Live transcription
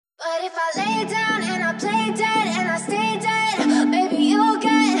But if I lay down and I play dead and I stay dead, maybe you'll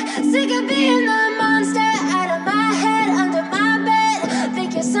get sick of being the monster out of my head, under my bed.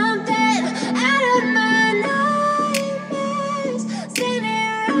 Think you're something out of my nightmares,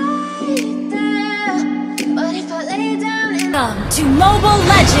 standing right there. But if I lay down and Welcome to Mobile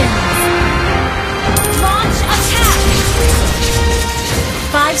Legends! Launch attack!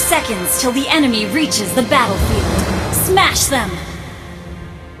 5 seconds till the enemy reaches the battlefield. Smash them!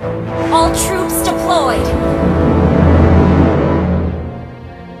 All troops deployed!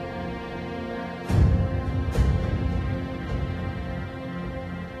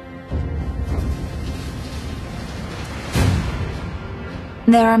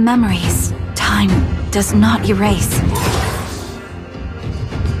 There are memories time does not erase.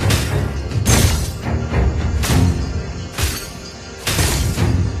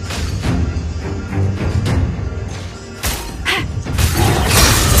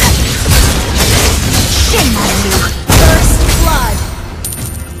 First blood!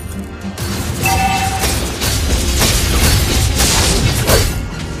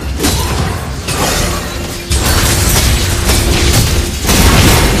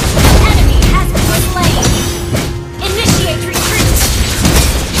 Enemy has been slain! Initiate retreat!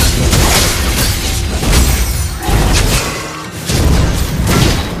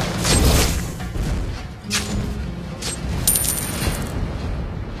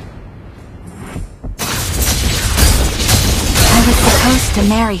 I was supposed to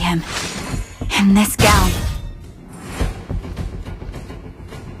marry him in this gown.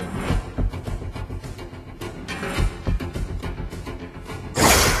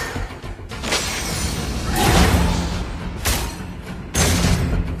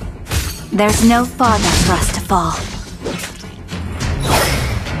 There's no farther for us to fall.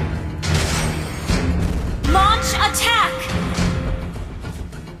 Launch attack!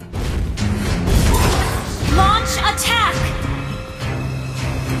 Launch attack!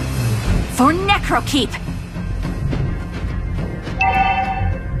 For Necrokeep!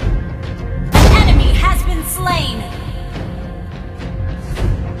 An enemy has been slain!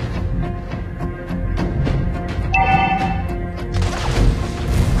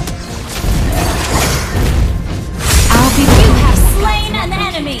 I'll be You have slain an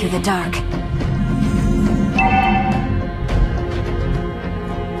enemy! through the dark.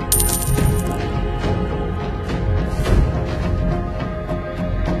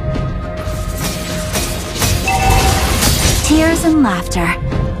 Tears and laughter.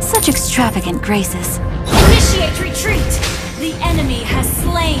 Such extravagant graces. Initiate retreat! The enemy has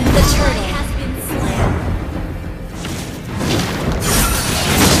slain the turtle. Has been slain.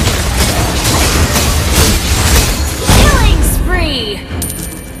 Killing spree!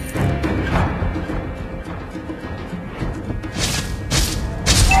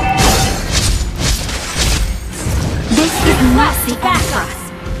 This is not the Back end for up. us.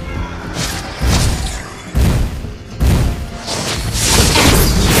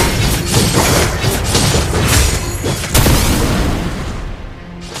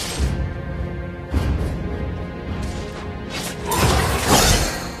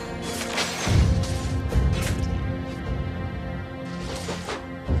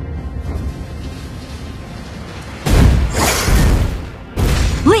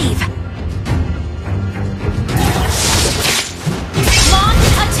 Leave! Launch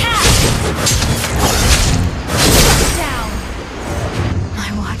attack! Down! My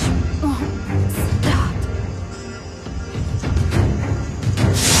watch won't stop.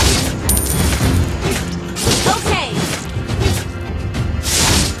 Okay!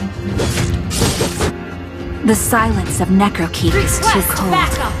 The silence of Necrokeep is too Request cold,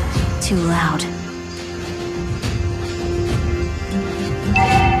 backup! too loud.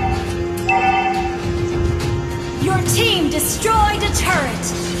 Your team destroyed a turret!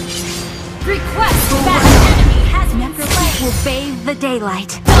 Request backup! Enemy has been Necrokeep slain! will bathe the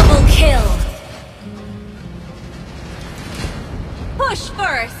daylight. Double kill! Push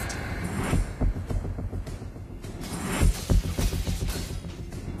first!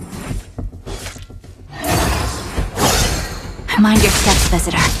 Mind your steps,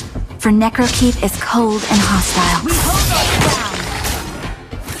 visitor. For Necrokeep is cold and hostile. We hold our ground!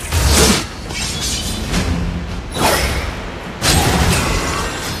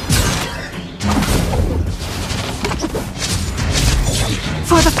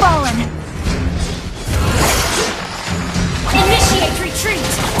 For the fallen! Initiate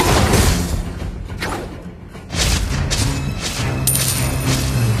retreat!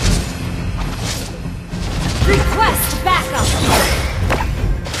 Request backup!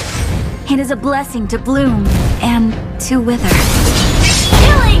 It is a blessing to bloom and to wither.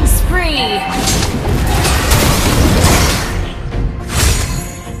 Killing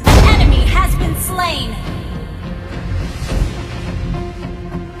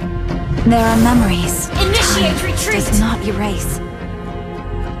There are memories. Initiate Time retreat! does not erase.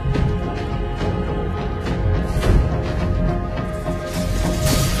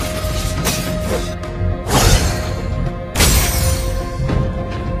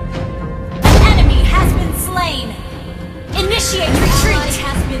 Enemy has been slain! Initiate retreat!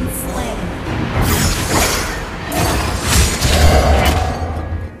 Has been slain.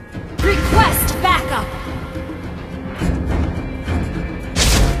 Request backup!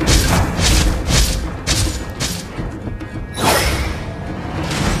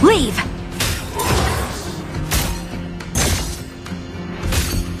 Leave!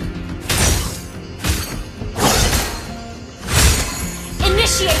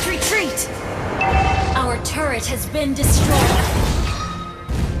 Initiate retreat! Our turret has been destroyed.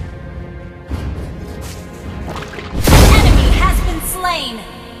 Enemy has been slain!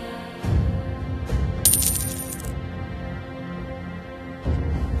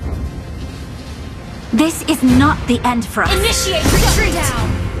 This is not the end for us. Initiate retreat! Down.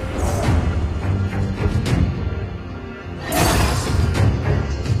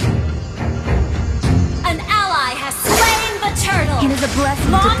 An ally has slain the turtle! It is a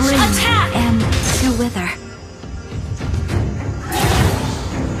blessing Launch to bloom attack! and to wither.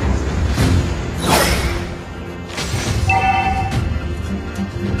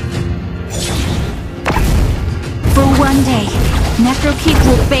 For one day, Necrokeep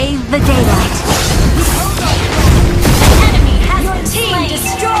will bathe the daylight. Enemy has Your team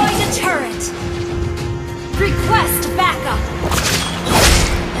destroyed the turret! Request backup!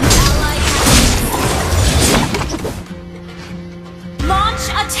 An ally has... Launch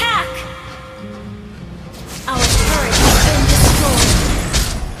attack! Our turret has been destroyed.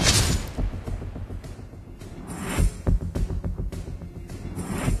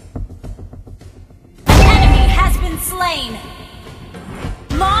 Enemy has been slain!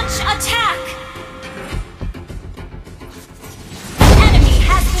 Launch attack! Enemy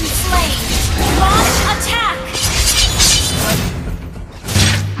has been slain! Launch attack!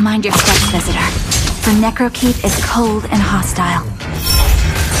 Mind your steps, visitor. For Necrokeep is cold and hostile.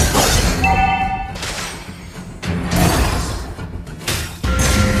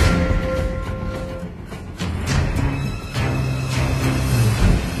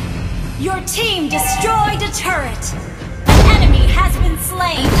 Your team destroyed a turret! Enemy has been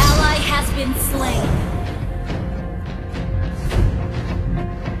slain! Ally has been slain!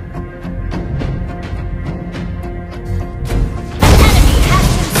 Enemy has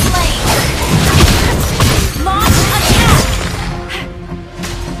been slain! Launch attack!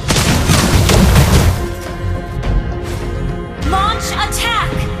 Launch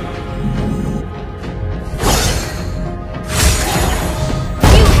attack!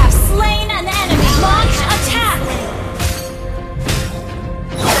 You have slain an enemy! Launch attack!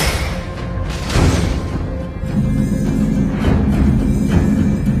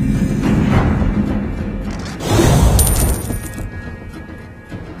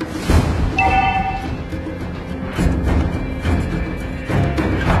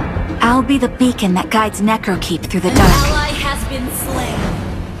 I'll be the beacon that guides Necrokeep through the An dark. ally has been slain.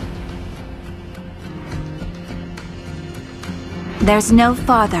 There's no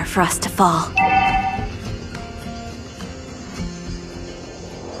farther for us to fall.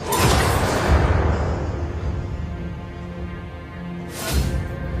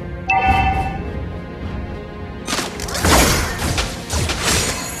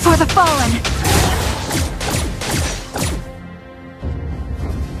 For the fallen!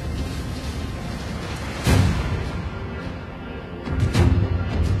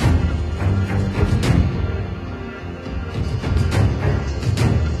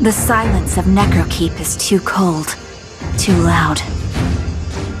 The silence of Necrokeep is too cold, too loud. You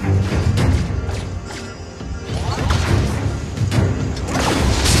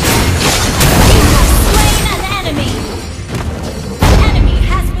have slain an enemy! Enemy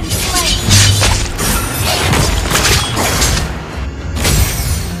has been slain!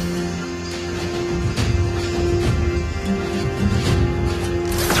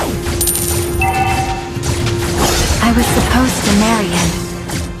 I was supposed to marry him.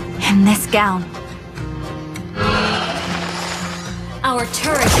 In this gown. Our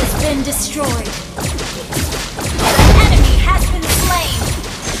turret has been destroyed. Enemy has been slain.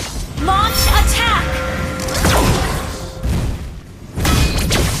 Launch attack!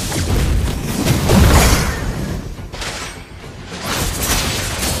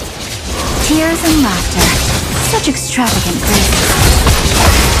 Tears and laughter. Such extravagant grace.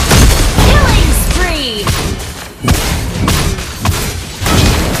 Killing spree!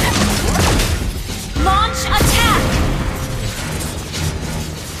 Launch attack!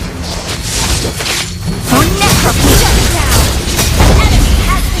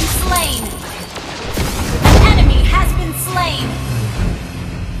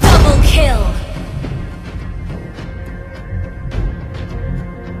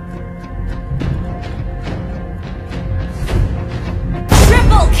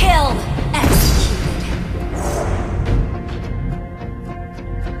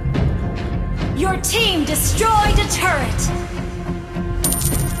 destroyed a turret!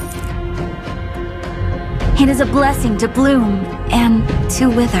 It is a blessing to bloom and to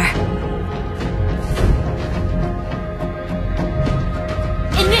wither.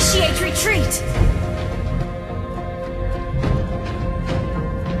 Initiate retreat!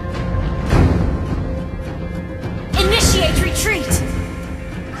 Initiate retreat!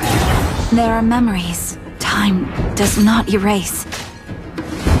 There are memories time does not erase.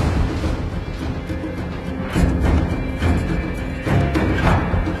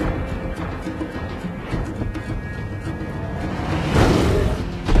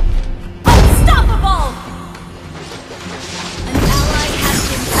 Unstoppable! An ally has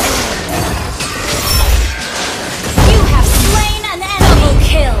been slain. You have slain an enemy. Double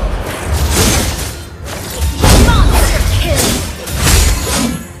kill! Monster kill!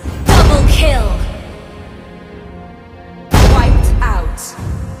 Double kill! Wiped out.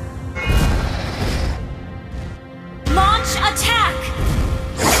 Launch attack!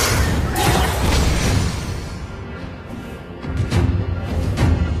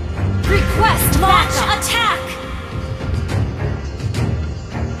 Request launch attack!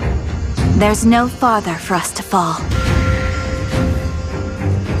 There's no farther for us to fall.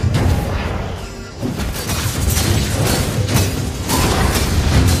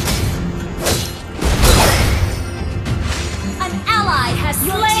 An ally has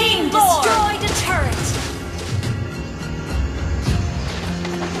slain destroyed a turret!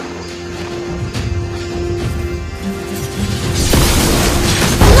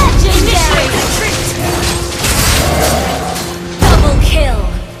 Legendary retreat! Double kill!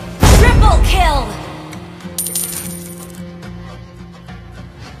 Triple kill!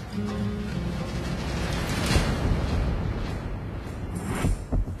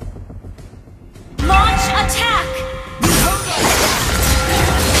 Launch attack!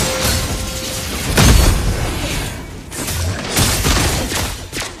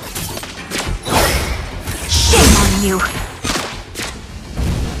 Shame on you!